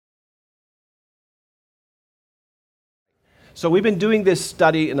So we've been doing this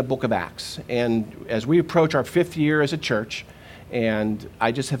study in the book of Acts, and as we approach our 5th year as a church, and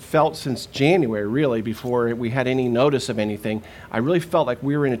I just have felt since January, really, before we had any notice of anything, I really felt like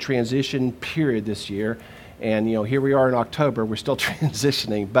we were in a transition period this year. And, here we are in October, we're still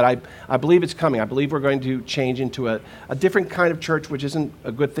transitioning, but I believe it's coming. I believe we're going to change into a different kind of church, which isn't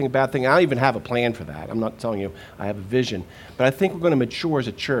a good thing, a bad thing. I don't even have a plan for that. I'm not telling you I have a vision. But I think we're going to mature as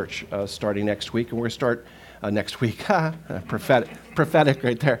a church starting next week, and we're going to start next week. prophetic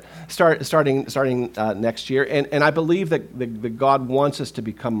right there. Starting next year. And I believe that God wants us to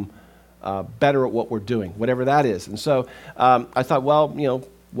become better at what we're doing, whatever that is. And so I thought,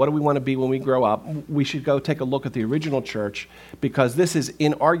 what do we want to be when we grow up? We should go take a look at the original church, because this is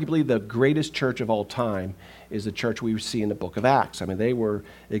inarguably the greatest church of all time, is the church we see in the book of Acts. I mean, they were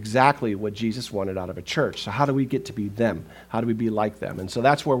exactly what Jesus wanted out of a church. So how do we get to be them? How do we be like them? And so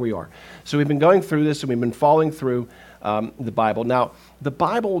that's where we are. So we've been going through this, and we've been following through the Bible. Now, the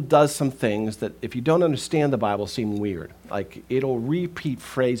Bible does some things that, if you don't understand the Bible, seem weird. Like, it'll repeat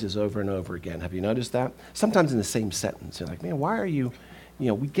phrases over and over again. Have you noticed that? Sometimes in the same sentence. You're like, man, why are you...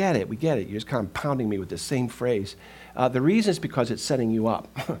 we get it. You're just kind of pounding me with the same phrase. The reason is because it's setting you up.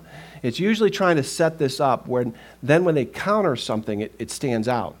 It's usually trying to set this up when they counter something, it stands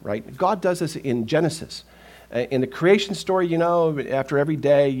out, right? God does this in Genesis. In the creation story, after every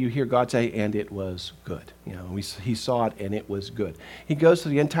day you hear God say, and it was good. He saw it and it was good. He goes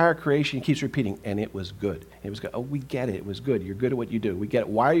through the entire creation, he keeps repeating, and it was good. It was good. Oh, we get it. It was good. You're good at what you do. We get it.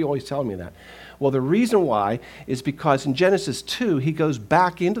 Why are you always telling me that? Well, the reason why is because in Genesis 2, he goes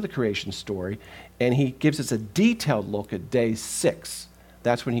back into the creation story and he gives us a detailed look at day 6.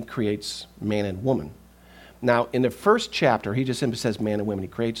 That's when he creates man and woman. Now, in the first chapter, he just simply says man and women, he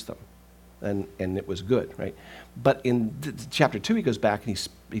creates them. And it was good, right? But in chapter 2, he goes back and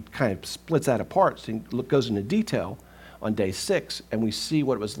he kind of splits that apart. So he goes into detail on day 6, and we see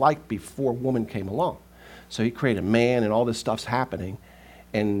what it was like before woman came along. So he created man, and all this stuff's happening,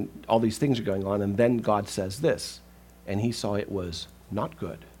 and all these things are going on, and then God says this, and he saw it was not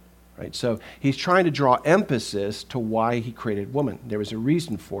good. Right? So he's trying to draw emphasis to why he created woman. There was a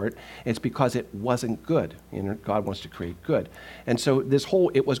reason for it. It's because it wasn't good. God wants to create good. And so this whole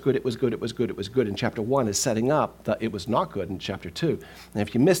it was good, it was good, it was good, it was good in chapter 1 is setting up that it was not good in chapter 2. And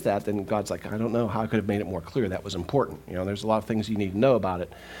if you miss that, then God's like, I don't know how I could have made it more clear. That was important. There's a lot of things you need to know about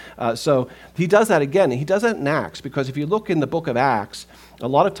it. So he does that again. And he does that in Acts, because if you look in the book of Acts, a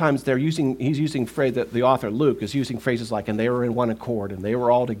lot of times he's using phrase that the author Luke is using phrases like, and they were in one accord, and they were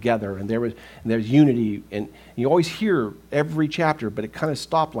all together, and there's unity. And you always hear every chapter, but it kind of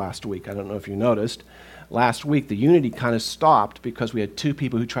stopped last week. I don't know if you noticed. Last week, the unity kind of stopped because we had 2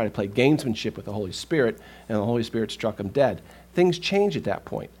 people who tried to play gamesmanship with the Holy Spirit, and the Holy Spirit struck them dead. Things change at that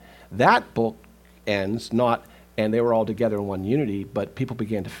point. That book ends not, and they were all together in one unity, but people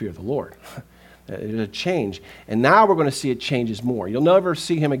began to fear the Lord. There's a change. And now we're going to see it changes more. You'll never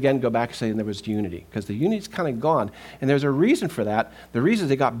see him again go back and say there was unity, because the unity's kind of gone. And there's a reason for that. The reason is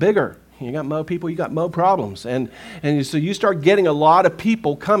they got bigger. You got more people, you got more problems. And so you start getting a lot of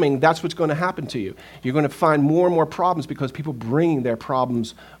people coming, that's what's going to happen to you. You're going to find more and more problems because people bringing their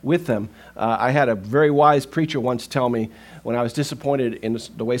problems with them. I had a very wise preacher once tell me, when I was disappointed in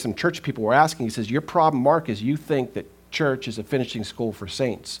the way some church people were asking, he says, your problem, Mark, is you think that church is a finishing school for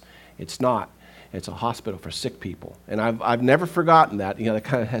saints. It's not. It's a hospital for sick people. And I've never forgotten that. That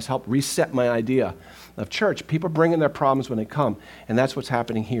kind of has helped reset my idea of church. People bring in their problems when they come, and that's what's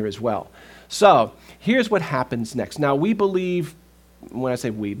happening here as well. So here's what happens next. Now, we believe, when I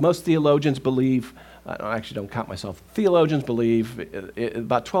say we, most theologians believe, I actually don't count myself, theologians believe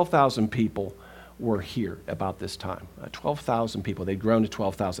about 12,000 people were here about this time. 12,000 people. They'd grown to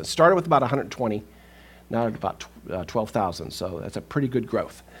 12,000. It started with about 120, now at about 12,000, so that's a pretty good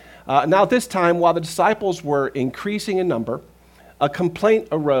growth. Now at this time, while the disciples were increasing in number, a complaint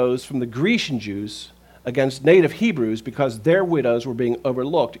arose from the Grecian Jews against native Hebrews because their widows were being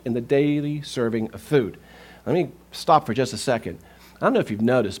overlooked in the daily serving of food. Let me stop for just a second. I don't know if you've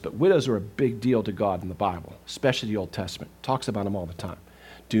noticed, but widows are a big deal to God in the Bible, especially the Old Testament. It talks about them all the time.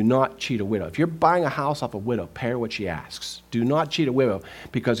 Do not cheat a widow. If you're buying a house off a widow, pay her what she asks. Do not cheat a widow,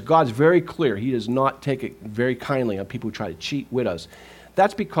 because God's very clear. He does not take it very kindly on people who try to cheat widows.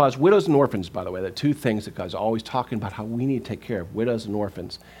 That's because widows and orphans, by the way, the 2 things that God's always talking about how we need to take care of, widows and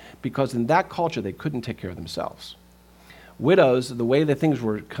orphans, because in that culture, they couldn't take care of themselves. Widows, the way that things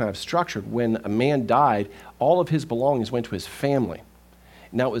were kind of structured, when a man died, all of his belongings went to his family.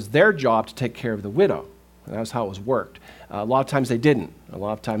 Now, it was their job to take care of the widow. And that's how it was worked. A lot of times they didn't. A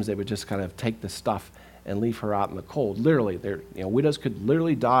lot of times they would just kind of take the stuff and leave her out in the cold. Literally, widows could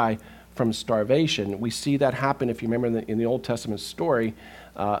literally die from starvation. We see that happen, if you remember in the Old Testament story,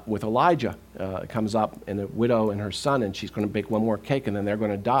 with Elijah. It comes up, and a widow and her son, and she's going to bake one more cake, and then they're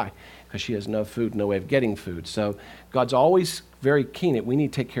going to die because she has no food, no way of getting food. So God's always very keen that we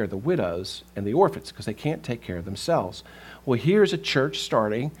need to take care of the widows and the orphans because they can't take care of themselves. Well, here's a church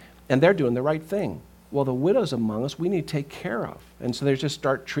starting, and they're doing the right thing. Well, the widows among us, we need to take care of. And so they just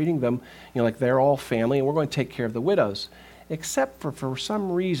start treating them, like they're all family, and we're going to take care of the widows. Except for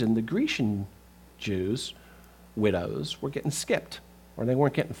some reason, the Grecian Jews, widows, were getting skipped, or they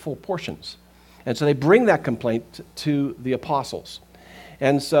weren't getting full portions. And so they bring that complaint to the apostles.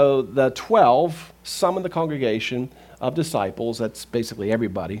 And so the 12 summon the congregation of disciples, that's basically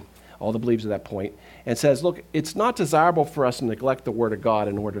everybody, all the believers at that point, and says, look, it's not desirable for us to neglect the word of God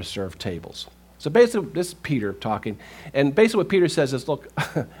in order to serve tables. So basically, this is Peter talking, and basically what Peter says is, look,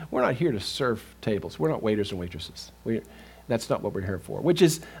 we're not here to serve tables. We're not waiters and waitresses. That's not what we're here for, which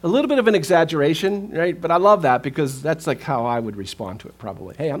is a little bit of an exaggeration, right? But I love that because that's like how I would respond to it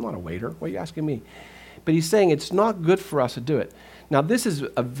probably. Hey, I'm not a waiter. What are you asking me? But he's saying it's not good for us to do it. Now, this is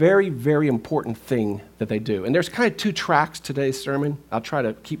a very, very important thing that they do. And there's kind of two tracks to today's sermon. I'll try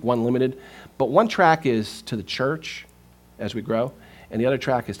to keep one limited. But one track is to the church as we grow, and the other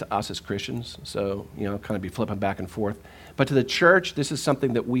track is to us as Christians. So, kind of be flipping back and forth. But to the church, this is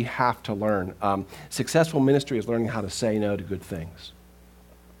something that we have to learn. Successful ministry is learning how to say no to good things.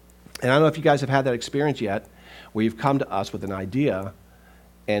 And I don't know if you guys have had that experience yet, where you've come to us with an idea,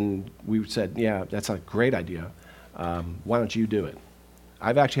 and we said, yeah, that's a great idea. Why don't you do it?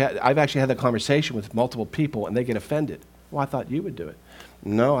 I've actually had that conversation with multiple people, and they get offended. Well, I thought you would do it.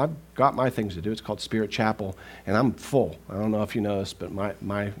 No, I've got my things to do. It's called Spirit Chapel, and I'm full. I don't know if you noticed, but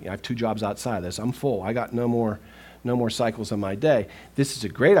I have 2 jobs outside of this. I'm full. I got no more cycles in my day. This is a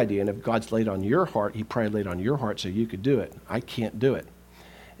great idea, and if God's laid on your heart, he probably laid on your heart so you could do it. I can't do it.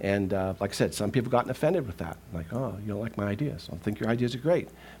 And like I said, some people gotten offended with that. Like, oh, you don't like my ideas. I think your ideas are great,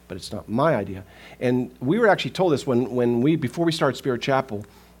 but it's not my idea. And we were actually told this before we started Spirit Chapel,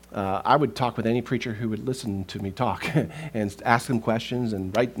 I would talk with any preacher who would listen to me talk and ask them questions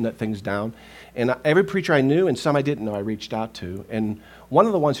and write things down. And every preacher I knew and some I didn't know I reached out to. And one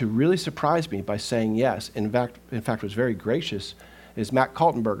of the ones who really surprised me by saying yes, in fact was very gracious, is Matt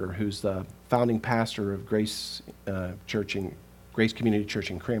Kaltenberger, who's the founding pastor of Grace Community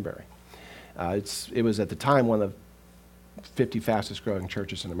Church in Cranberry. It was at the time one of the 50 fastest growing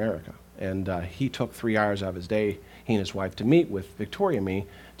churches in America. And he took 3 hours out of his day, he and his wife, to meet with Victoria and me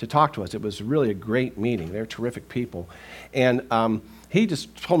to talk to us. It was really a great meeting. They're terrific people. And he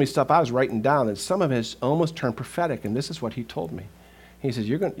just told me stuff I was writing down, and some of it has almost turned prophetic, and this is what he told me. He says,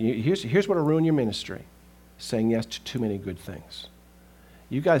 here's what will ruin your ministry, saying yes to too many good things.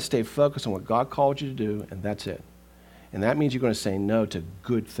 You guys stay focused on what God called you to do, and that's it. And that means you're going to say no to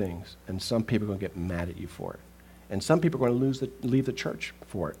good things, and some people are going to get mad at you for it. And some people are going to leave the church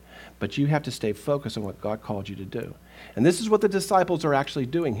for it. But you have to stay focused on what God called you to do. And this is what the disciples are actually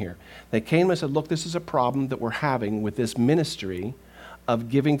doing here. They came and said, look, this is a problem that we're having with this ministry of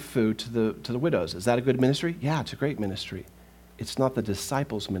giving food to the widows. Is that a good ministry? Yeah, it's a great ministry. It's not the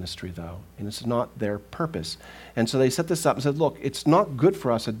disciples' ministry, though, and it's not their purpose. And so they set this up and said, look, it's not good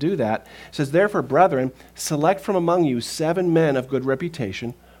for us to do that. It says, therefore, brethren, select from among you 7 men of good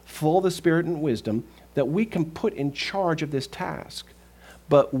reputation, full of the Spirit and wisdom, that we can put in charge of this task.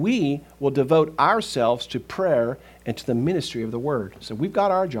 But we will devote ourselves to prayer and to the ministry of the word. So we've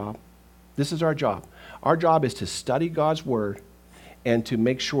got our job. This is our job. Our job is to study God's word and to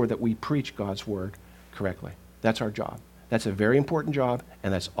make sure that we preach God's word correctly. That's our job. That's a very important job,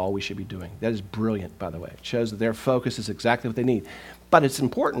 and that's all we should be doing. That is brilliant, by the way. It shows that their focus is exactly what they need. But it's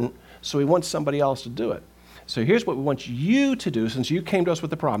important, so we want somebody else to do it. So here's what we want you to do. Since you came to us with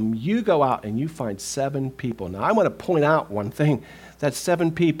the problem, you go out and you find 7 people. Now, I want to point out one thing. That's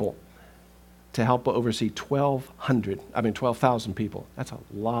 7 people to help oversee 12,000 people. That's a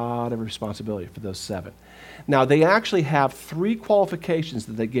lot of responsibility for those 7. Now, they actually have 3 qualifications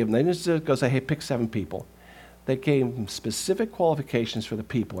that they give them. They didn't just go say, hey, pick 7 people. They gave them specific qualifications for the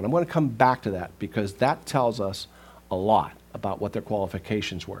people. And I'm going to come back to that because that tells us a lot about what their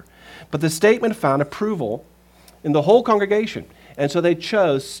qualifications were. But the statement found approval in the whole congregation. And so they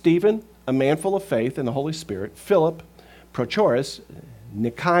chose Stephen, a man full of faith in the Holy Spirit, Philip, Prochorus,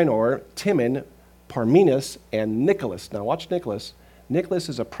 Nicanor, Timon, Parmenas, and Nicholas. Now watch Nicholas. Nicholas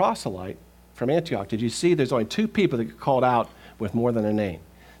is a proselyte from Antioch. Did you see there's only 2 people that get called out with more than a name?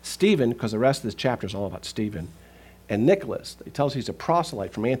 Stephen, because the rest of this chapter is all about Stephen, and Nicholas. It tells he's a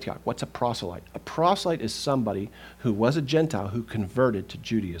proselyte from Antioch. What's a proselyte? A proselyte is somebody who was a Gentile who converted to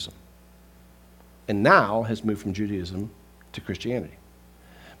Judaism and now has moved from Judaism to Christianity.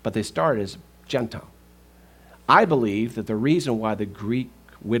 but they started as Gentile. I believe that the reason why the Greek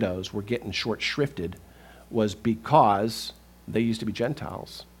widows were getting short-shrifted was because they used to be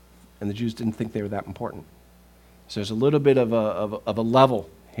Gentiles, and the Jews didn't think they were that important. So there's a little bit of a level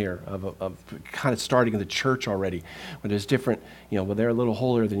here of kind of starting in the church already, when there's different, well, they're a little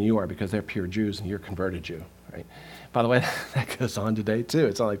holier than you are because they're pure Jews and you're a converted Jew, right? By the way, that goes on today too.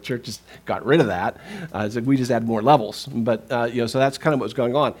 It's not like churches got rid of that. It's like we just add more levels. But, so that's kind of what's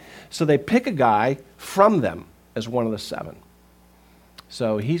going on. So they pick a guy from them as one of the 7.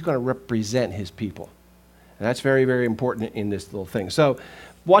 So he's going to represent his people. And that's very, very important in this little thing. So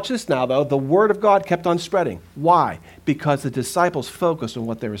watch this now, though. The word of God kept on spreading. Why? Because the disciples focused on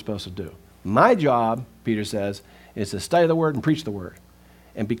what they were supposed to do. My job, Peter says, is to study the word and preach the word.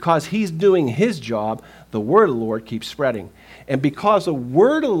 And because he's doing his job, the word of the Lord keeps spreading. And because the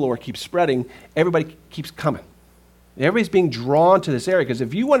word of the Lord keeps spreading, everybody keeps coming. Everybody's being drawn to this area. Because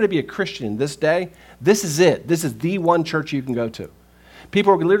if you want to be a Christian in this day, this is it. This is the one church you can go to.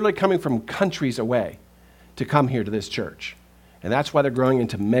 People are literally coming from countries away to come here to this church. And that's why they're growing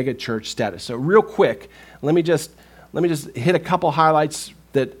into mega church status. So real quick, let me just hit a couple highlights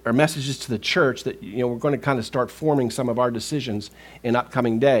that are messages to the church that we're going to kind of start forming some of our decisions in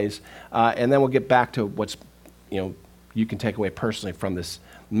upcoming days. And then we'll get back to what's you can take away personally from this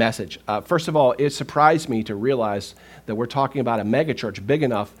message. First of all, it surprised me to realize that we're talking about a mega church big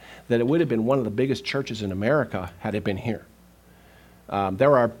enough that it would have been one of the biggest churches in America had it been here.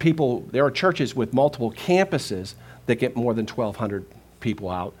 There are churches with multiple campuses that get more than 1,200 people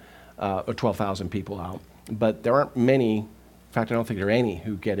out, or 12,000 people out. But there aren't many, in fact, I don't think there are any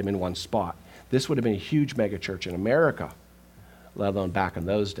who get them in one spot. This would have been a huge mega church in America, let alone back in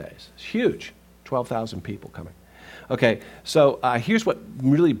those days. It's huge, 12,000 people coming. Okay, so here's what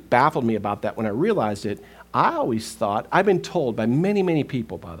really baffled me about that when I realized it. I always thought, I've been told by many, many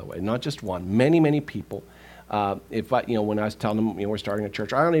people, by the way, not just one, many, many people, when I was telling them, we're starting a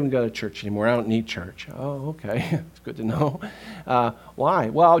church, I don't even go to church anymore. I don't need church. Oh, okay. It's good to know. Why?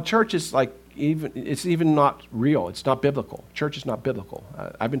 Well, church is it's even not real. It's not biblical. Church is not biblical.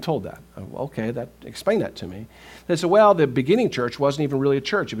 I've been told that. Okay, explain that to me. They said, well, the beginning church wasn't even really a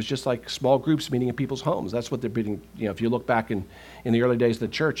church. It was just like small groups meeting in people's homes. That's what they're beginning. If you look back in the early days of the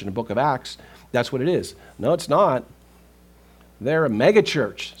church in the book of Acts, that's what it is. No, it's not. They're a mega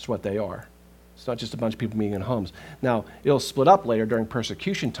church. That's what they are. It's not just a bunch of people meeting in homes. Now, it'll split up later during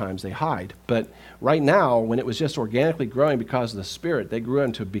persecution times. They hide. But right now, when it was just organically growing because of the Spirit, they grew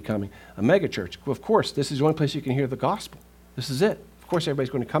into becoming a mega church. Of course, this is the only place you can hear the gospel. This is it. Of course,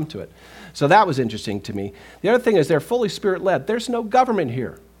 everybody's going to come to it. So that was interesting to me. The other thing is they're fully Spirit-led. There's no government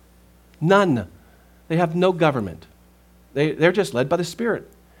here. None. They have no government. They're just led by the Spirit.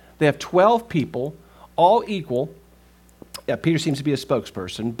 They have 12 people, all equal. Yeah, Peter seems to be a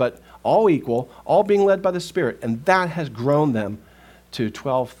spokesperson, but all equal, all being led by the Spirit, and that has grown them to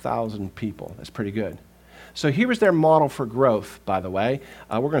 12,000 people. That's pretty good. So here's their model for growth, by the way.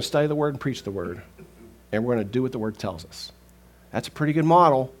 We're going to study the Word and preach the Word, and we're going to do what the Word tells us. That's a pretty good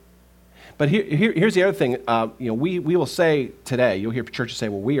model. But here's the other thing. We will say today, you'll hear churches say,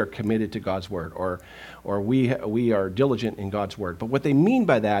 well, we are committed to God's Word, or we are diligent in God's Word. But what they mean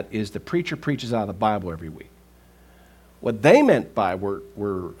by that is the preacher preaches out of the Bible every week. What they meant by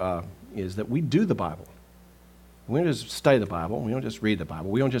is that we do the Bible. We don't just study the Bible. We don't just read the Bible.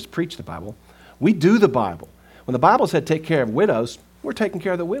 We don't just preach the Bible. We do the Bible. When the Bible said take care of widows, we're taking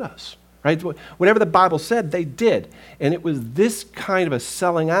care of the widows. Right? Whatever the Bible said, they did. And it was this kind of a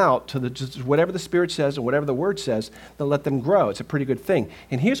selling out to just whatever the Spirit says and whatever the Word says that let them grow. It's a pretty good thing.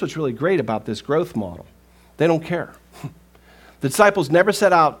 And here's what's really great about this growth model. They don't care. The disciples never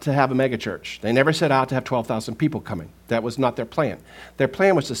set out to have a megachurch. They never set out to have 12,000 people coming. That was not their plan. Their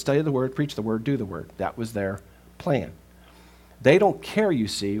plan was to study the Word, preach the Word, do the Word. That was their plan. They don't care, you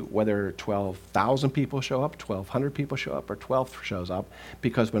see, whether 12,000 people show up, 1,200 people show up, or 12 shows up,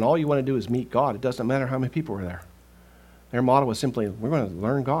 because when all you want to do is meet God, it doesn't matter how many people are there. Their model was simply, we're going to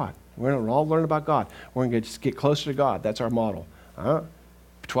learn God. We're going to all learn about God. We're going to just get closer to God. That's our model.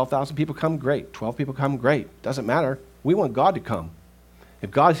 12,000 people come, great. 12 people come, great. Doesn't matter. We want God to come. If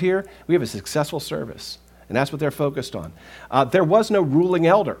God's here, we have a successful service. And that's what they're focused on. There was no ruling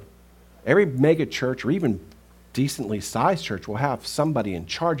elder. Every mega church, or even decently sized church, will have somebody in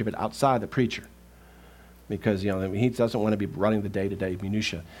charge of it outside the preacher. Because he doesn't want to be running the day-to-day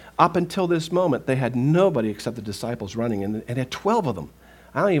minutia. Up until this moment, they had nobody except the disciples running, and they had 12 of them.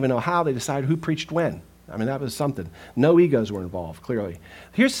 I don't even know how they decided who preached when. I mean, that was something. No egos were involved, clearly.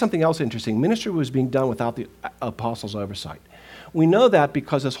 Here's something else interesting. Ministry was being done without the apostles' oversight. We know that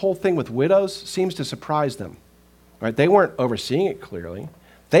because this whole thing with widows seems to surprise them. Right? They weren't overseeing it clearly.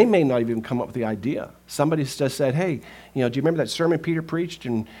 They may not even come up with the idea. Somebody just said, hey, do you remember that sermon Peter preached?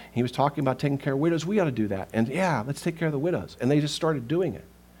 And he was talking about taking care of widows. We ought to do that. And yeah, let's take care of the widows. And they just started doing it.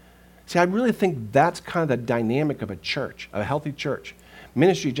 See, I really think that's kind of the dynamic of a church, a healthy church.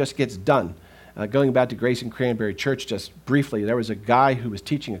 Ministry just gets done. Going back to Grace and Cranberry Church just briefly, there was a guy who was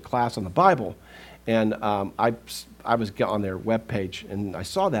teaching a class on the Bible. And I was on their webpage, and I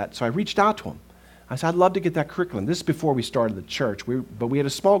saw that. So I reached out to him. I said, I'd love to get that curriculum. This is before we started the church, but we had a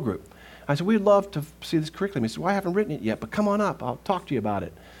small group. I said, we'd love to see this curriculum. He said, well, I haven't written it yet, but come on up. I'll talk to you about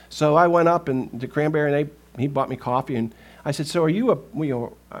it. So I went up to Cranberry, and he bought me coffee. And I said, so are you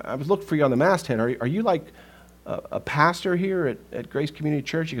I was looking for you on the masthead. Are you like a pastor here at Grace Community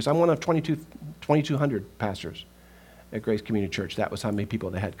Church? He goes, I'm one of 2,200 pastors at Grace Community Church. That was how many people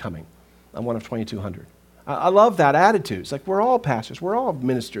they had coming. I'm one of 2,200. I love that attitude. It's like we're all pastors, we're all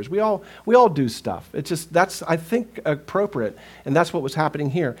ministers, we all do stuff. It's just, that's, I think, appropriate, and that's what was happening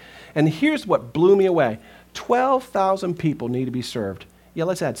here. And here's what blew me away. 12,000 people need to be served. Yeah,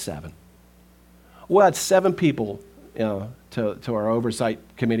 let's add 7. We'll add 7 people to our oversight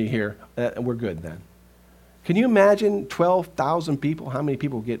committee here, and we're good then. Can you imagine 12,000 people, how many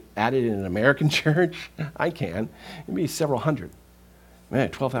people get added in an American church? I can. It'd be several hundred. Man,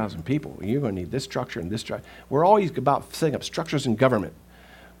 12,000 people, you're going to need this structure and this structure. We're always about setting up structures in government.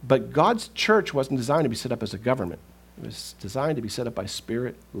 But God's church wasn't designed to be set up as a government. It was designed to be set up by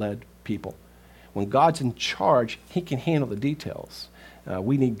Spirit-led people. When God's in charge, he can handle the details.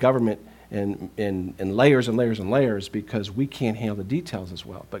 We need government in layers and layers and layers because we can't handle the details as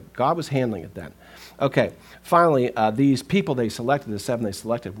well. But God was handling it then. Okay, finally, these people they selected, the 7 they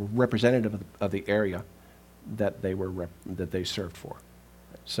selected, were representative of the area that they served for.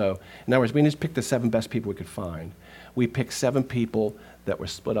 So, in other words, we didn't just pick the 7 best people we could find. We picked 7 people that were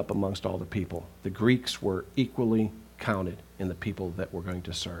split up amongst all the people. The Greeks were equally counted in the people that we're going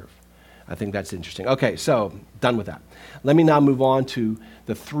to serve. I think that's interesting. Okay, so done with that. Let me now move on to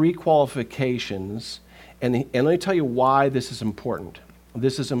the 3 qualifications, and let me tell you why this is important.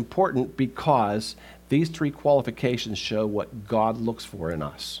 This is important because these 3 qualifications show what God looks for in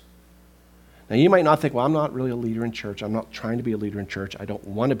us. Now, you might not think, well, I'm not really a leader in church. I'm not trying to be a leader in church. I don't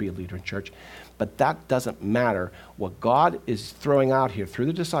want to be a leader in church. But that doesn't matter. What God is throwing out here through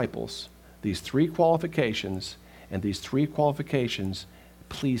the disciples, these 3 qualifications, and these 3 qualifications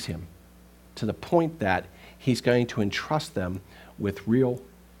please him to the point that he's going to entrust them with real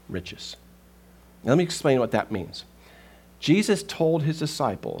riches. Now, let me explain what that means. Jesus told his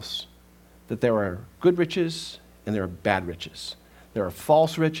disciples that there are good riches and there are bad riches. There are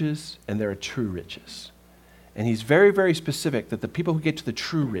false riches, and there are true riches. And he's very, very specific that the people who get to the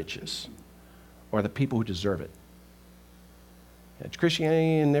true riches are the people who deserve it. It's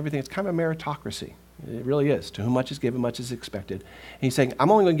Christianity and everything, it's kind of a meritocracy. It really is. To whom much is given, much is expected. And he's saying,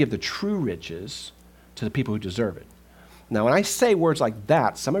 I'm only going to give the true riches to the people who deserve it. Now, when I say words like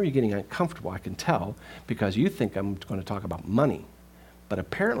that, some of you are getting uncomfortable, I can tell, because you think I'm going to talk about money. But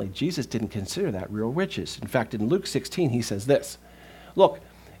apparently, Jesus didn't consider that real riches. In fact, in Luke 16, he says this. Look,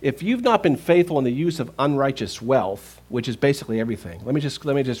 if you've not been faithful in the use of unrighteous wealth, which is basically everything, let me just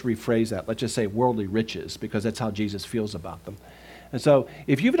rephrase that. Let's just say worldly riches, because that's how Jesus feels about them. And so,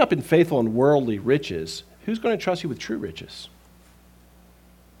 if you've not been faithful in worldly riches, who's going to trust you with true riches?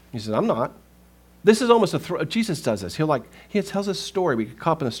 He says, I'm not. This is almost Jesus does this. He tells a story. We get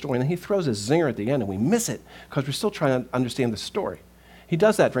caught up in a story, and then he throws a zinger at the end, and we miss it because we're still trying to understand the story. He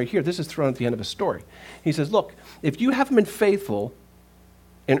does that right here. This is thrown at the end of a story. He says, look, if you haven't been faithful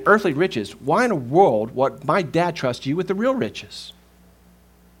in earthly riches, why in the world would my dad trust you with the real riches?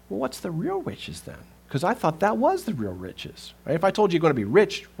 Well, what's the real riches then? Because I thought that was the real riches. Right? If I told you you're going to be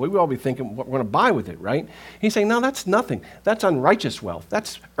rich, we would all be thinking what we're going to buy with it, right? He's saying, no, that's nothing. That's unrighteous wealth.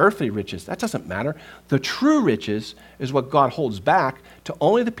 That's earthly riches. That doesn't matter. The true riches is what God holds back to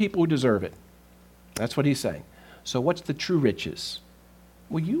only the people who deserve it. That's what he's saying. So what's the true riches?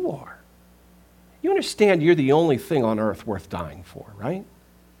 Well, you are. You understand you're the only thing on earth worth dying for, right?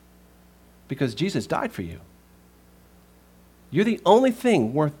 Because Jesus died for you. You're the only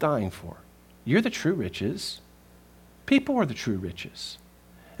thing worth dying for. You're the true riches. People are the true riches.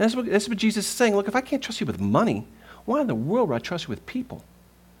 And that's what Jesus is saying. Look, if I can't trust you with money, why in the world would I trust you with people?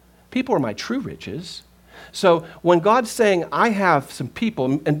 People are my true riches. So when God's saying, I have some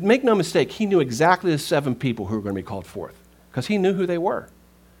people, and make no mistake, he knew exactly the 7 people who were going to be called forth because he knew who they were.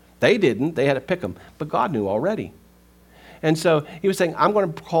 They didn't. They had to pick them. But God knew already. And so he was saying, I'm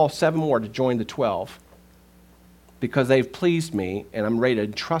going to call 7 more to join the 12 because they've pleased me, and I'm ready to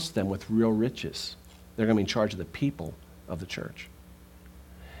entrust them with real riches. They're going to be in charge of the people of the church.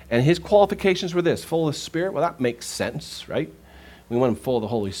 And his qualifications were this, full of the Spirit. Well, that makes sense, right? We want them full of the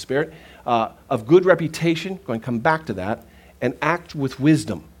Holy Spirit. Of good reputation, going to come back to that, and act with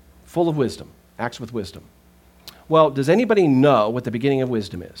wisdom, full of wisdom, acts with wisdom. Well, does anybody know what the beginning of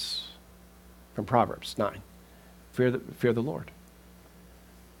wisdom is? From Proverbs 9. Fear of the Lord.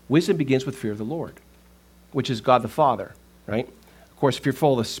 Wisdom begins with fear of the Lord, which is God the Father, right? Of course, if you're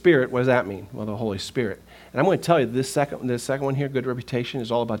full of the Spirit, what does that mean? Well, the Holy Spirit. And I'm going to tell you, this second one here, good reputation,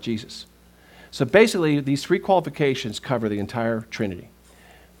 is all about Jesus. So basically, these three qualifications cover the entire Trinity.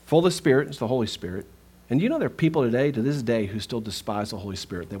 Full of the Spirit is the Holy Spirit. And you know there are people today, to this day, who still despise the Holy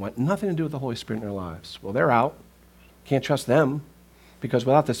Spirit. They want nothing to do with the Holy Spirit in their lives. Well, they're out. Can't trust them, because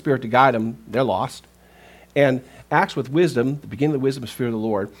without the Spirit to guide them, they're lost. And acts with wisdom, the beginning of the wisdom is fear of the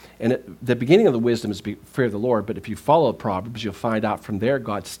Lord. And the beginning of the wisdom is fear of the Lord, but if you follow Proverbs, you'll find out from there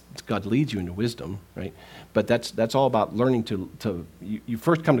God leads you into wisdom, right? But that's all about learning to you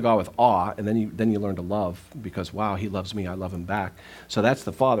first come to God with awe, and then you learn to love, because, wow, he loves me, I love him back. So that's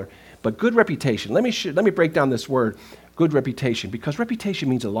the Father. But good reputation, let me break down this word, good reputation, because reputation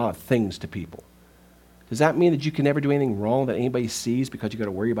means a lot of things to people. Does that mean that you can never do anything wrong that anybody sees because you got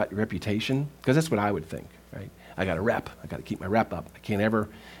to worry about your reputation? Because that's what I would think, right? I got a rep. I got to keep my rep up. I can never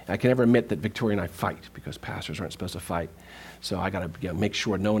admit that Victoria and I fight, because pastors aren't supposed to fight. So I got to make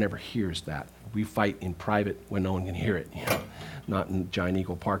sure no one ever hears that. We fight in private when no one can hear it, not in Giant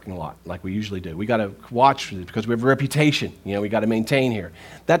Eagle parking lot like we usually do. We got to watch it because we have a reputation. We got to maintain here.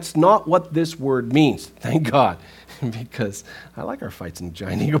 That's not what this word means, thank God, because I like our fights in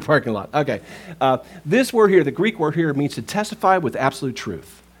Giant Eagle parking lot. Okay, this word here, the Greek word here, means to testify with absolute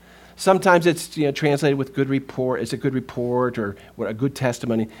truth. Sometimes it's translated with good report. It's a good report or a good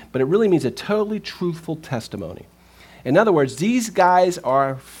testimony, but it really means a totally truthful testimony. In other words, these guys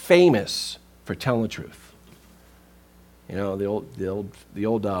are famous for telling the truth. The old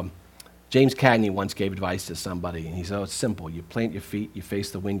James Cagney once gave advice to somebody, and he said, it's simple. You plant your feet, you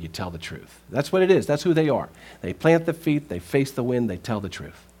face the wind, you tell the truth. That's what it is. That's who they are. They plant the feet, they face the wind, they tell the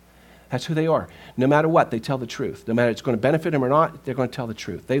truth. That's who they are. No matter what, they tell the truth. No matter if it's going to benefit them or not, they're going to tell the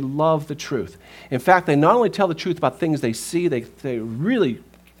truth. They love the truth. In fact, they not only tell the truth about things they see, they really,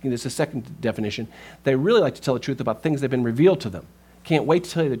 this is the second definition, they really like to tell the truth about things that have been revealed to them. Can't wait to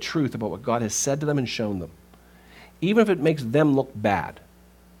tell you the truth about what God has said to them and shown them. Even if it makes them look bad.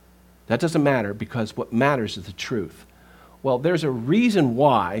 That doesn't matter, because what matters is the truth. Well, there's a reason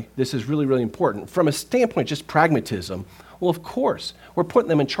why this is really, really important. From a standpoint of just pragmatism, well, of course, we're putting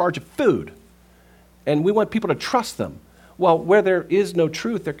them in charge of food, and we want people to trust them. Well, where there is no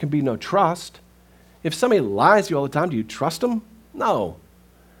truth, there can be no trust. If somebody lies to you all the time, do you trust them? No.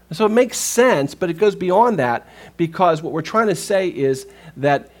 So it makes sense, but it goes beyond that, because what we're trying to say is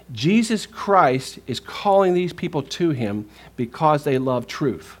that Jesus Christ is calling these people to him because they love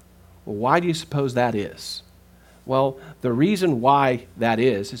truth. Well, why do you suppose that is? Well, the reason why that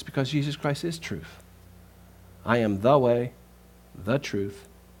is because Jesus Christ is truth. I am the way, the truth,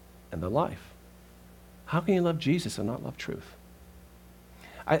 and the life. How can you love Jesus and not love truth?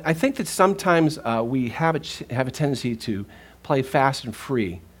 I think that sometimes we have a tendency to play fast and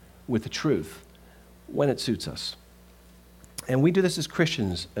free with the truth when it suits us. And we do this as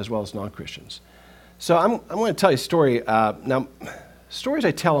Christians as well as non-Christians. So I'm going to tell you a story. Now, stories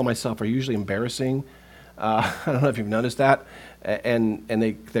I tell on myself are usually embarrassing. I don't know if you've noticed that. And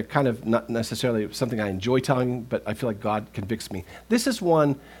they're kind of not necessarily something I enjoy telling, but I feel like God convicts me. This is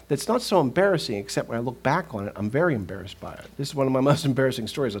one that's not so embarrassing, except when I look back on it, I'm very embarrassed by it. This is one of my most embarrassing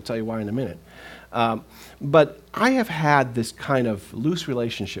stories. I'll tell you why in a minute. But I have had this kind of loose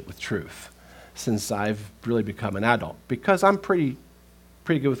relationship with truth since I've really become an adult, because I'm pretty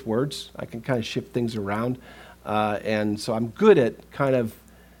good with words. I can kind of shift things around. And so I'm good at kind of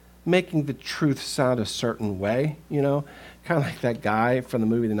making the truth sound a certain way, kind of like that guy from the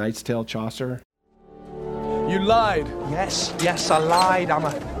movie The Knight's Tale, Chaucer. You lied. Yes, I lied.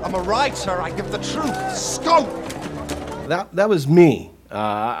 I'm a writer. I give the truth scope. That was me.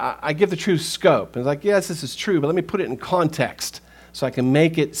 I give the truth scope. It's like, yes, this is true, but let me put it in context so I can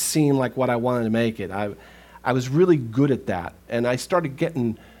make it seem like what I wanted to make it. I was really good at that, and I started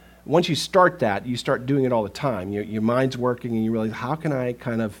getting. Once you start that, you start doing it all the time. Your mind's working, and you realize, how can I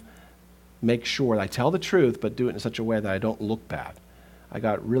kind of make sure that I tell the truth, but do it in such a way that I don't look bad? I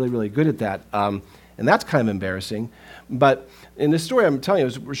got really, really good at that, and that's kind of embarrassing. But in this story I'm telling you,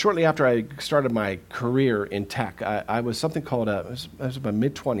 it was shortly after I started my career in tech. I was something called I was in my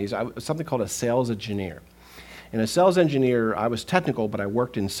mid-20s. I was something called a sales engineer. And a sales engineer, I was technical, but I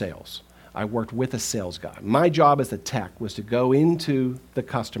worked in sales. I worked with a sales guy. My job as a tech was to go into the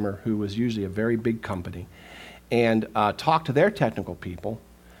customer, who was usually a very big company, and talk to their technical people,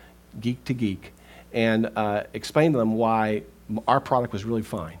 geek to geek, and explain to them why our product was really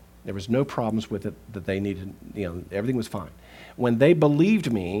fine. There was no problems with it that they needed, everything was fine. When they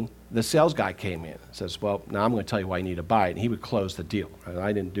believed me, the sales guy came in and says, well, now I'm going to tell you why you need to buy it. And he would close the deal. And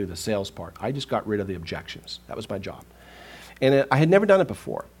I didn't do the sales part. I just got rid of the objections. That was my job. And I had never done it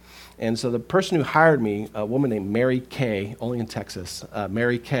before. And so the person who hired me, a woman named Mary Kay, only in Texas,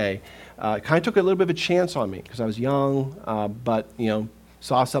 Mary Kay, kind of took a little bit of a chance on me because I was young, but,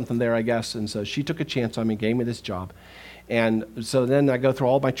 saw something there, I guess. And so she took a chance on me, gave me this job. And so then I go through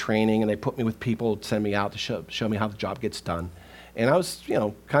all my training, and they put me with people to send me out to show me how the job gets done. And I was,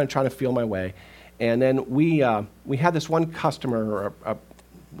 kind of trying to feel my way. And then we had this one customer, or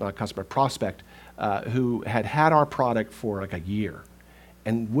not customer, prospect, who had our product for like a year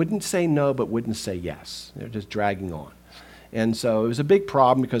and wouldn't say no, but wouldn't say yes. They're just dragging on. And so it was a big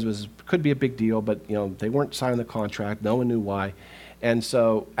problem because could be a big deal, but they weren't signing the contract. No one knew why. And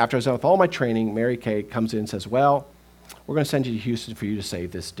so after I was done with all my training, Mary Kay comes in and says, well, we're going to send you to Houston for you to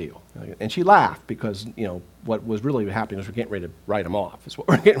save this deal. And she laughed because, what was really happening was we're getting ready to write them off. Is what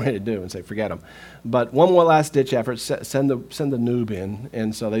we're getting ready to do and say, forget them. But one more last ditch effort, send the noob in.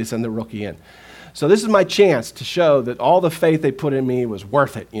 And so they send the rookie in. So this is my chance to show that all the faith they put in me was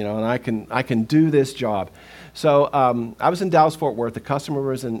worth it, and I can do this job. So I was in Dallas-Fort Worth. The customer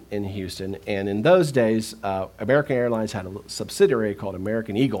was in Houston. And in those days, American Airlines had a subsidiary called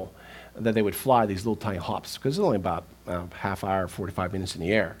American Eagle that they would fly these little tiny hops because it's only about half hour, 45 minutes in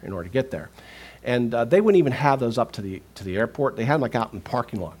the air in order to get there. And they wouldn't even have those up to the airport. They had them like out in the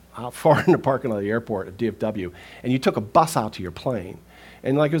parking lot, out far in the parking lot of the airport at DFW. And you took a bus out to your plane.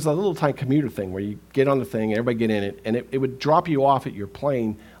 And it was a little tiny commuter thing where you get on the thing, everybody get in it, and it would drop you off at your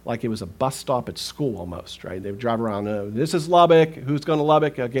plane like it was a bus stop at school almost, right? They would drive around, this is Lubbock, who's going to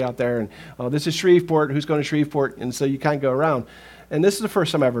Lubbock? I'll get out there, and this is Shreveport, who's going to Shreveport? And so you kind of go around. And this is the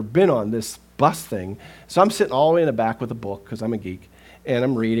first time I've ever been on this bus thing. So I'm sitting all the way in the back with a book because I'm a geek, and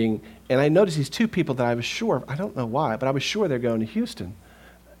I'm reading, and I noticed these two people that I was sure, I don't know why, but I was sure they're going to Houston.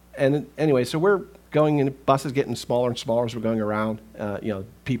 And anyway, so we're going in, buses getting smaller and smaller as we're going around,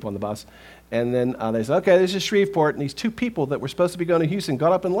 people on the bus. And then they said, okay, this is Shreveport. And these two people that were supposed to be going to Houston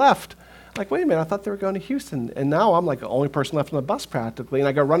got up and left. Like, wait a minute, I thought they were going to Houston. And now I'm like the only person left on the bus practically. And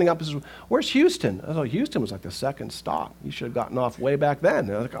I go running up and says, where's Houston? I thought Houston was like the second stop. You should have gotten off way back then.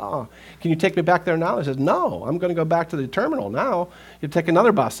 And I was like, oh, can you take me back there now? He says, no, I'm going to go back to the terminal now. You take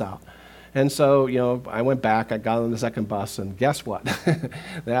another bus out. And so, I went back, I got on the second bus, and guess what?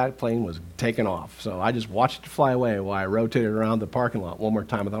 That plane was taking off. So I just watched it fly away while I rotated around the parking lot one more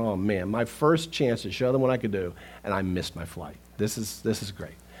time. I thought, oh man, my first chance to show them what I could do, and I missed my flight. This is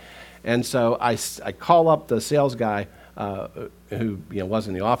great. And so I call up the sales guy who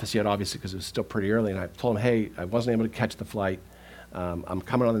wasn't in the office yet, obviously, because it was still pretty early, and I told him, hey, I wasn't able to catch the flight. I'm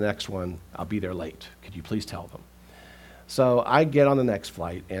coming on the next one. I'll be there late. Could you please tell them? So I get on the next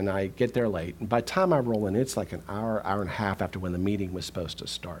flight, and I get there late. And by the time I roll in, it's like an hour, hour and a half after when the meeting was supposed to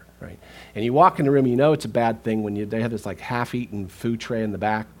start, right? And you walk in the room, and it's a bad thing when they have this like half-eaten food tray in the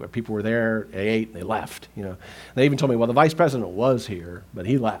back where people were there, they ate, and they left, They even told me, well, the vice president was here, but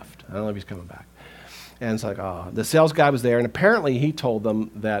he left. I don't know if he's coming back. And it's like, oh, the sales guy was there, and apparently he told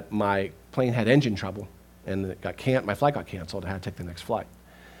them that my plane had engine trouble, and my flight got canceled. I had to take the next flight.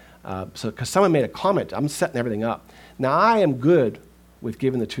 Because someone made a comment, I'm setting everything up. Now, I am good with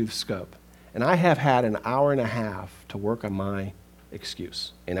giving the truth scope, and I have had an hour and a half to work on my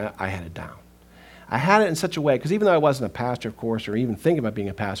excuse, and I had it down. I had it in such a way, because even though I wasn't a pastor, of course, or even thinking about being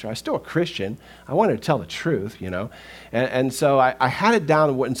a pastor, I was still a Christian. I wanted to tell the truth, And so I had it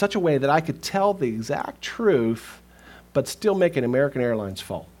down in such a way that I could tell the exact truth, but still make it American Airlines'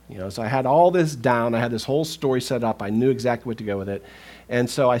 fault. So I had all this down. I had this whole story set up. I knew exactly what to go with it. And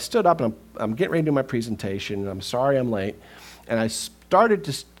so I stood up, and I'm getting ready to do my presentation, and I'm sorry I'm late. And I started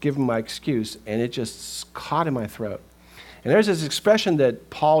to give him my excuse, and it just caught in my throat. And there's this expression that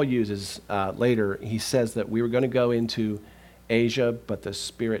Paul uses later. He says that we were going to go into Asia, but the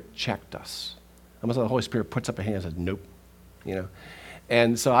Spirit checked us. Almost like the Holy Spirit puts up a hand and says, nope,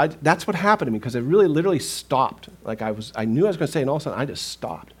 And so that's what happened to me, because it really literally stopped. Like I knew I was going to say, and all of a sudden I just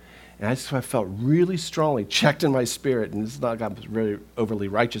stopped. And I felt really strongly checked in my spirit. And it's not like I was really overly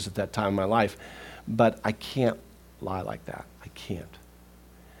righteous at that time in my life. But I can't lie like that. I can't.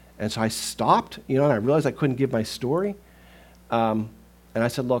 And so I stopped, and I realized I couldn't give my story. And I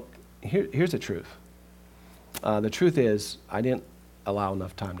said, look, here's the truth. The truth is I didn't allow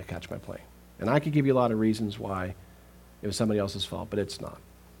enough time to catch my plane. And I could give you a lot of reasons why it was somebody else's fault, but it's not.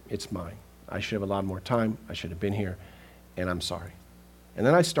 It's mine. I should have allowed more time. I should have been here, and I'm sorry. And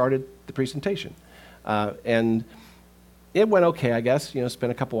then I started the presentation. And it went okay, I guess.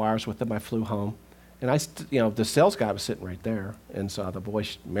 Spent a couple hours with them. I flew home. And the sales guy was sitting right there, and so I thought, boy,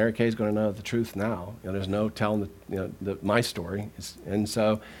 Mary Kay's going to know the truth now. There's no telling my story. And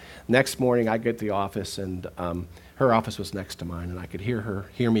so next morning I get to the office, and her office was next to mine, and I could hear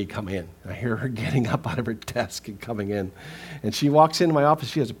me come in. I hear her getting up out of her desk and coming in. And she walks into my office,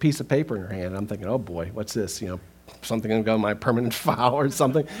 she has a piece of paper in her hand, and I'm thinking, oh boy, what's this? Something going to go in my permanent file or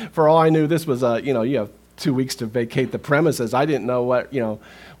something. For all I knew, this was you have 2 weeks to vacate the premises. I didn't know what,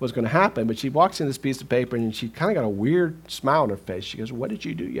 was going to happen, but she walks in this piece of paper, and she kind of got a weird smile on her face. She goes, what did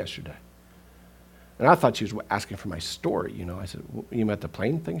you do yesterday? And I thought she was asking for my story, I said, you meant the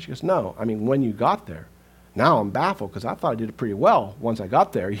plane thing? She goes, no, I mean, when you got there. Now I'm baffled because I thought I did it pretty well once I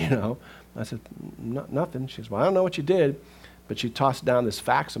got there, I said, nothing. She goes, well, I don't know what you did, but she tossed down this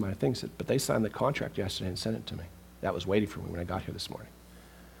fax of my thing, said, but they signed the contract yesterday and sent it to me. That was waiting for me when I got here this morning.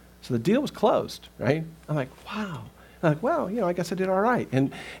 So the deal was closed, right? I'm like, wow. I'm like, well, I guess I did all right.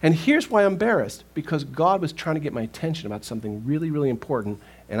 And here's why I'm embarrassed, because God was trying to get my attention about something really, really important,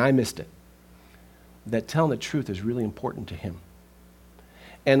 and I missed it. That telling the truth is really important to him.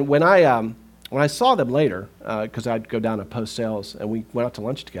 And when I saw them later, because I'd go down to post-sales, and we went out to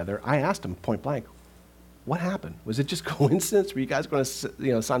lunch together, I asked them point blank, what happened? Was it just coincidence? Were you guys going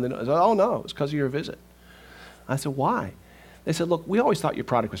to sign the note? I said, oh, no, it was because of your visit. I said, why? They said, look, we always thought your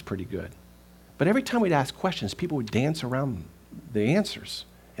product was pretty good. But every time we'd ask questions, people would dance around the answers.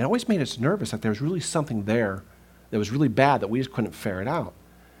 It always made us nervous that there was really something there that was really bad that we just couldn't ferret out.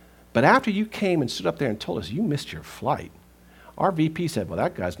 But after you came and stood up there and told us you missed your flight, our VP said, well,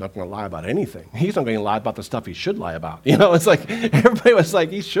 that guy's not going to lie about anything. He's not going to lie about the stuff he should lie about. It's like everybody was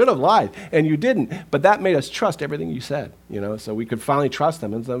like, he should have lied, and you didn't. But that made us trust everything you said, so we could finally trust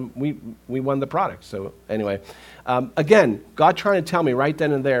them, and so we won the product. So anyway, again, God trying to tell me right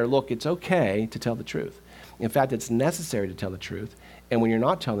then and there, look, it's okay to tell the truth. In fact, it's necessary to tell the truth, and when you're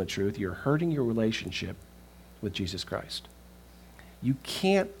not telling the truth, you're hurting your relationship with Jesus Christ. You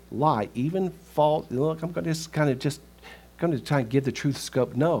can't lie, even false. Look, I'm going to try and give the truth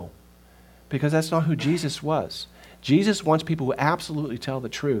scope. No, because that's not who Jesus was. Jesus wants people who absolutely tell the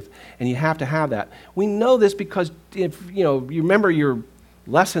truth, and you have to have that. We know this because if you remember your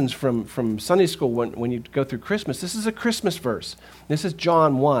lessons from Sunday school when you go through Christmas, this is a Christmas verse. This is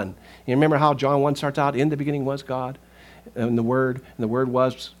John 1. You remember how John 1 starts out? In the beginning was God, and the Word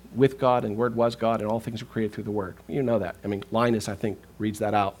was with God, and the Word was God, and all things were created through the Word. You know that. I mean, Linus, I think, reads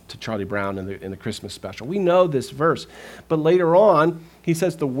that out to Charlie Brown in the Christmas special. We know this verse. But later on, he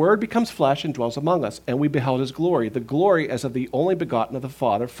says, the Word becomes flesh and dwells among us, and we beheld his glory, the glory as of the only begotten of the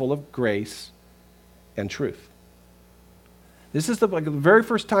Father, full of grace and truth. This is the very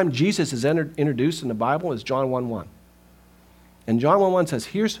first time Jesus is introduced in the Bible is John 1:1. And John 1:1 says,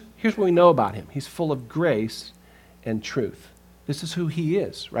 here's what we know about him. He's full of grace and truth. This is who he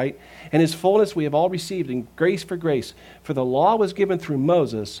is, right? And his fullness we have all received in grace for grace. For the law was given through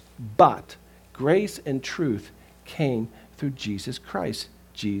Moses, but grace and truth came through Jesus Christ.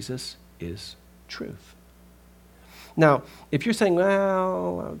 Jesus is truth. Now, if you're saying,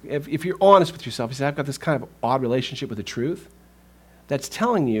 well, if you're honest with yourself, you say, I've got this kind of odd relationship with the truth, that's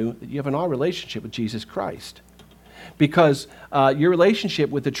telling you that you have an odd relationship with Jesus Christ. Because your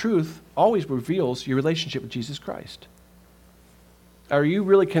relationship with the truth always reveals your relationship with Jesus Christ. Are you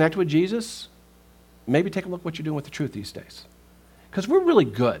really connected with Jesus? Maybe take a look at what you're doing with the truth these days. Because we're really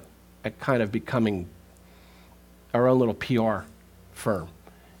good at kind of becoming our own little PR firm.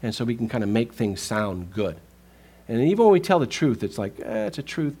 And so we can kind of make things sound good. And even when we tell the truth, it's like, it's a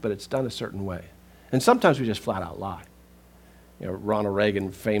truth, but it's done a certain way. And sometimes we just flat out lie. Ronald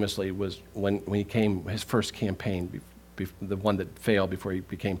Reagan famously was, when he came, his first campaign, the one that failed before he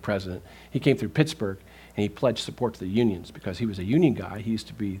became president, he came through Pittsburgh, and he pledged support to the unions because he was a union guy. He used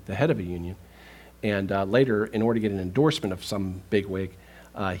to be the head of a union. And later, in order to get an endorsement of some bigwig,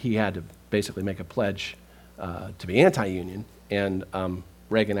 he had to basically make a pledge to be anti-union. And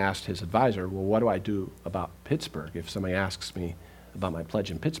Reagan asked his advisor, well, what do I do about Pittsburgh if somebody asks me about my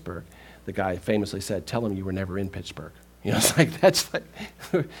pledge in Pittsburgh? The guy famously said, tell him you were never in Pittsburgh. It's like, that's like,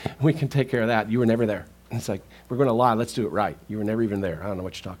 we can take care of that. You were never there. And it's like, we're going to lie, let's do it right. You were never even there. I don't know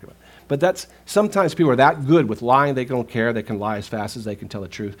what you're talking about. But sometimes people are that good with lying, they don't care. They can lie as fast as they can tell the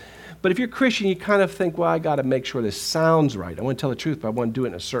truth. But if you're Christian, you kind of think, well, I got to make sure this sounds right. I want to tell the truth, but I want to do it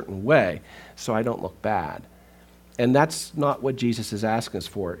in a certain way so I don't look bad. And that's not what Jesus is asking us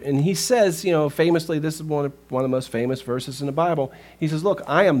for. And he says, famously, this is one of the most famous verses in the Bible. He says, look,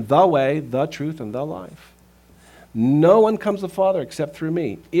 I am the way, the truth, and the life. No one comes to the Father except through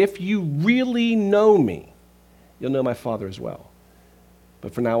me. If you really know me, you'll know my Father as well.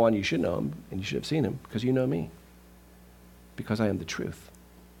 But from now on, you should know him, and you should have seen him, because you know me, because I am the truth.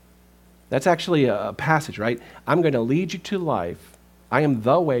 That's actually a passage, right? I'm going to lead you to life. I am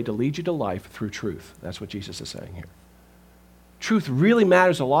the way to lead you to life through truth. That's what Jesus is saying here. Truth really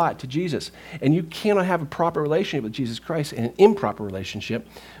matters a lot to Jesus. And you cannot have a proper relationship with Jesus Christ and an improper relationship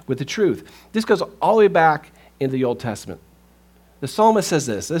with the truth. This goes all the way back into the Old Testament. The psalmist says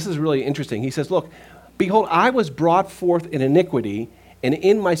this. This is really interesting. He says, look, behold, I was brought forth in iniquity, and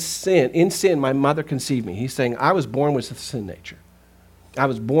in sin, my mother conceived me. He's saying, I was born with a sin nature. I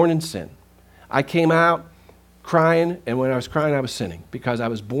was born in sin. I came out crying, and when I was crying, I was sinning because I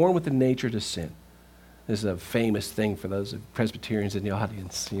was born with the nature to sin. This is a famous thing for those Presbyterians in the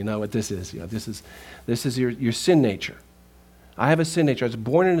audience. You know what this is. You know, this is your sin nature. I have a sin nature. I was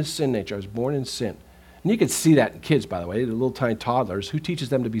born in a sin nature. I was born in sin. And you can see that in kids, by the way, the little tiny toddlers. Who teaches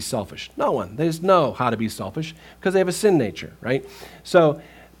them to be selfish? No one. They just know how to be selfish because they have a sin nature, right? So,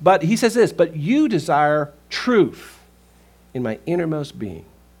 but he says this, but you desire truth in my innermost being.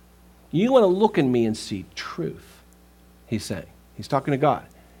 You want to look in me and see truth, he's saying. He's talking to God.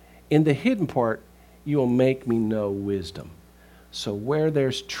 In the hidden part, you will make me know wisdom. So where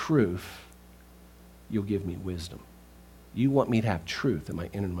there's truth, you'll give me wisdom. You want me to have truth in my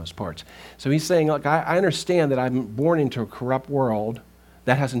innermost parts. So he's saying, look, I understand that I'm born into a corrupt world.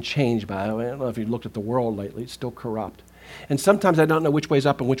 That hasn't changed, by the way. I don't know if you've looked at the world lately. It's still corrupt. And sometimes I don't know which way's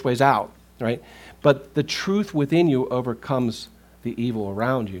up and which way's out, right? But the truth within you overcomes the evil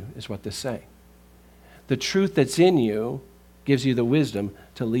around you, is what this is saying. The truth that's in you gives you the wisdom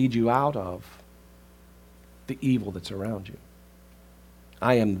to lead you out of the evil that's around you.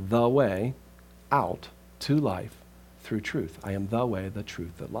 I am the way out to life through truth. I am the way, the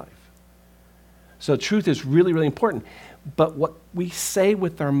truth, the life. So truth is really, really important. But what we say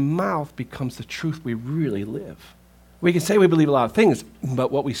with our mouth becomes the truth we really live. We can say we believe a lot of things,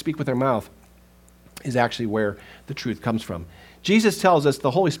 but what we speak with our mouth is actually where the truth comes from. Jesus tells us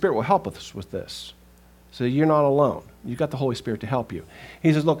the Holy Spirit will help us with this. So you're not alone. You've got the Holy Spirit to help you.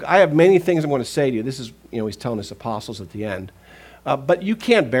 He says, look, I have many things I'm going to say to you. This is, he's telling his apostles at the end. But you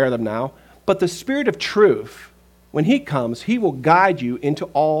can't bear them now. But the Spirit of truth, when he comes, he will guide you into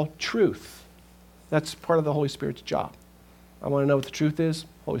all truth. That's part of the Holy Spirit's job. I want to know what the truth is.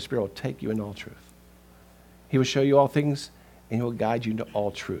 Holy Spirit will take you into all truth. He will show you all things, and he will guide you into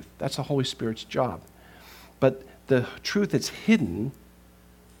all truth. That's the Holy Spirit's job. But the truth that's hidden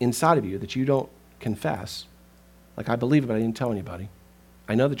inside of you that you don't confess, like I believe it, but I didn't tell anybody.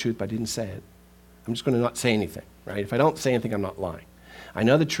 I know the truth, but I didn't say it. I'm just going to not say anything, right? If I don't say anything, I'm not lying. I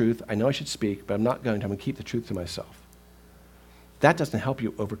know the truth. I know I should speak, but I'm not going to. I'm going to keep the truth to myself. That doesn't help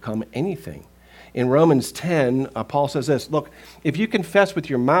you overcome anything. In Romans 10, Paul says this, look, if you confess with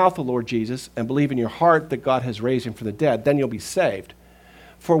your mouth the Lord Jesus and believe in your heart that God has raised him from the dead, then you'll be saved.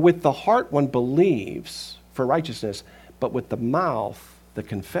 For with the heart one believes for righteousness, but with the mouth, the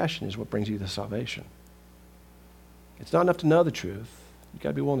confession is what brings you to salvation. It's not enough to know the truth. You've got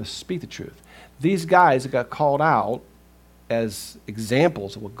to be willing to speak the truth. These guys that got called out as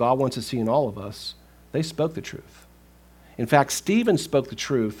examples of what God wants to see in all of us, they spoke the truth. In fact, Stephen spoke the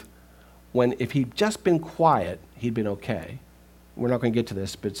truth when if he'd just been quiet, he'd been okay. We're not going to get to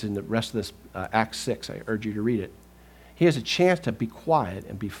this, but it's in the rest of this Acts 6. I urge you to read it. He has a chance to be quiet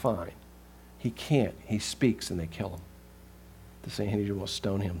and be fine. He can't. He speaks and they kill him. The Sanhedrin will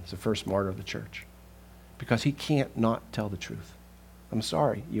stone him. He's the first martyr of the church because he can't not tell the truth. I'm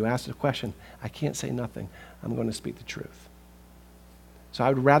sorry. You asked a question. I can't say nothing. I'm going to speak the truth. So I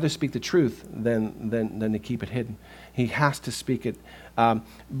would rather speak the truth than to keep it hidden. He has to speak it.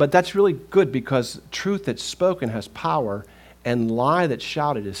 But that's really good because truth that's spoken has power, and lie that's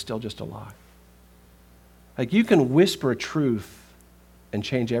shouted is still just a lie. Like you can whisper a truth and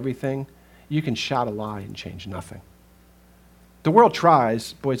change everything. You can shout a lie and change nothing. The world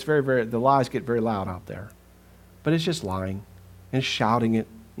tries. Boy, it's the lies get very loud out there. But it's just lying and shouting it.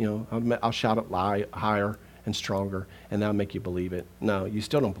 I'll shout it lie higher and stronger, and that'll make you believe it. No, you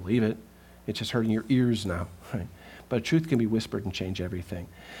still don't believe it. It's just hurting your ears now. Right? But truth can be whispered and change everything.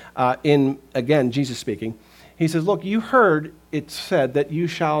 Again, Jesus speaking, he says, look, you heard it said that you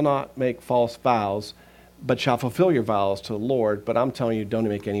shall not make false vows, but shall fulfill your vows to the Lord. But I'm telling you, don't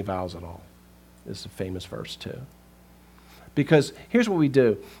make any vows at all. This is a famous verse too. Because here's what we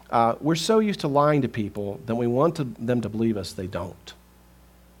do. We're so used to lying to people that we want them to believe us. They don't.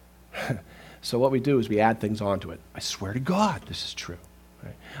 So what we do is we add things onto it. I swear to God, this is true.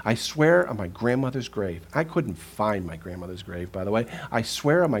 Right? I swear on my grandmother's grave. I couldn't find my grandmother's grave, by the way. I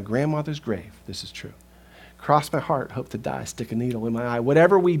swear on my grandmother's grave, this is true. Cross my heart, hope to die, stick a needle in my eye.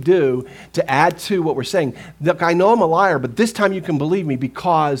 Whatever we do to add to what we're saying. Look, I know I'm a liar, but this time you can believe me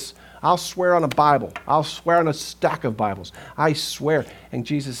because I'll swear on a Bible. I'll swear on a stack of Bibles. I swear. And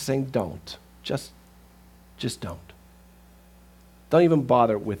Jesus is saying, don't. Just don't. Don't even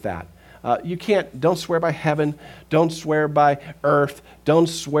bother with that. Don't swear by heaven. Don't swear by earth. Don't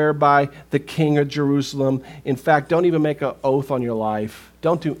swear by the king of Jerusalem. In fact, don't even make an oath on your life.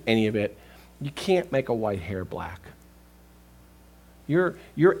 Don't do any of it. You can't make a white hair black. You're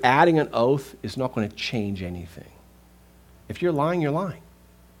adding an oath is not going to change anything. If you're lying, you're lying.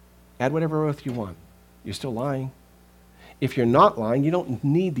 Add whatever oath you want. You're still lying. If you're not lying, you don't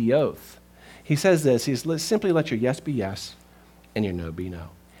need the oath. He says this, simply let your yes be yes and your no be no.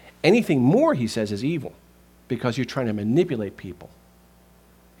 Anything more, he says, is evil because you're trying to manipulate people.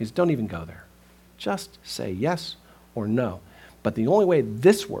 He says, don't even go there. Just say yes or no. But the only way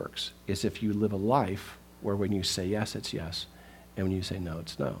this works is if you live a life where when you say yes, it's yes, and when you say no,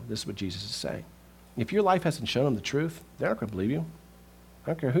 it's no. This is what Jesus is saying. If your life hasn't shown them the truth, they're not going to believe you. I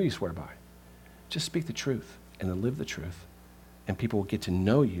don't care who you swear by. Just speak the truth and then live the truth. And people will get to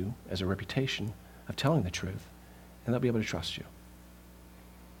know you as a reputation of telling the truth, and they'll be able to trust you.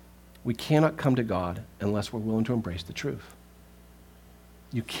 We cannot come to God unless we're willing to embrace the truth.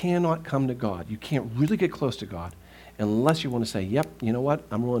 You cannot come to God. You can't really get close to God unless you want to say, yep, you know what?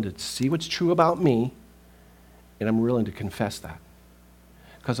 I'm willing to see what's true about me, and I'm willing to confess that.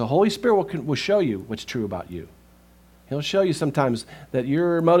 Because the Holy Spirit will show you what's true about you. He'll show you sometimes that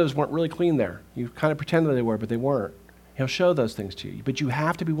your motives weren't really clean there. You kind of pretended they were, but they weren't. He'll show those things to you. But you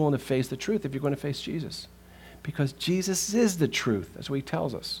have to be willing to face the truth if you're going to face Jesus. Because Jesus is the truth. That's what he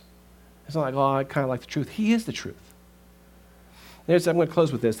tells us. It's not like, oh, I kind of like the truth. He is the truth. I'm going to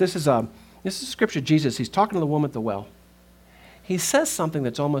close with this. This is scripture. Jesus, he's talking to the woman at the well. He says something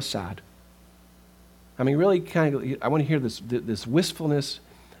that's almost sad. I mean, really I want to hear this wistfulness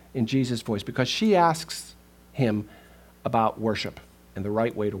in Jesus' voice because she asks him about worship and the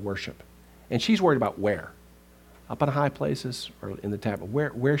right way to worship. And she's worried about where. Up on high places or in the temple.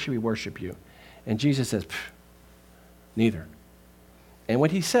 Where should we worship you? And Jesus says, neither. And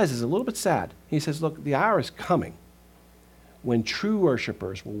what he says is a little bit sad. He says, look, the hour is coming when true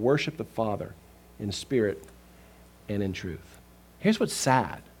worshipers will worship the Father in spirit and in truth. Here's what's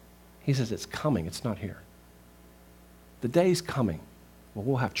sad. He says it's coming. It's not here. The day's coming when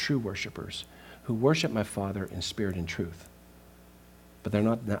we'll have true worshipers who worship my Father in spirit and truth. But they're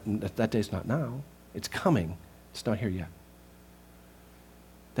not, that day's not now. It's coming. It's not here yet.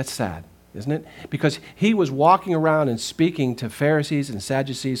 That's sad, isn't it? Because he was walking around and speaking to Pharisees and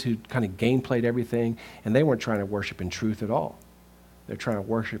Sadducees who kind of game-played everything, and they weren't trying to worship in truth at all. They're trying to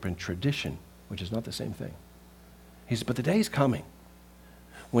worship in tradition, which is not the same thing. He said, but the day's coming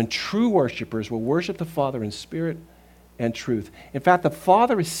when true worshipers will worship the Father in spirit and truth. In fact, the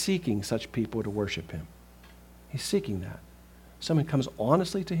Father is seeking such people to worship him. He's seeking that. Someone comes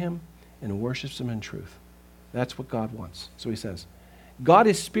honestly to him and worships him in truth. That's what God wants. So he says, God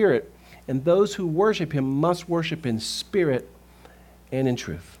is spirit, and those who worship him must worship in spirit and in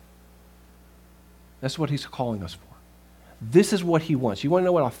truth. That's what he's calling us for. This is what he wants. You want to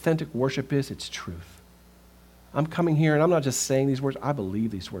know what authentic worship is? It's truth. I'm coming here, and I'm not just saying these words. I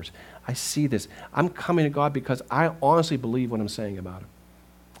believe these words. I see this. I'm coming to God because I honestly believe what I'm saying about him.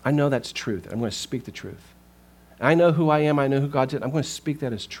 I know that's truth. I'm going to speak the truth. I know who I am. I know who God is. I'm going to speak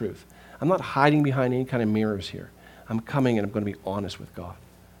that as truth. I'm not hiding behind any kind of mirrors here. I'm coming and I'm going to be honest with God.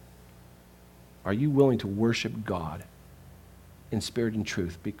 Are you willing to worship God in spirit and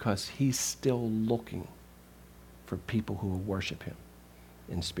truth? Because he's still looking for people who will worship him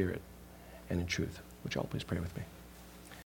in spirit and in truth. Would you all please pray with me?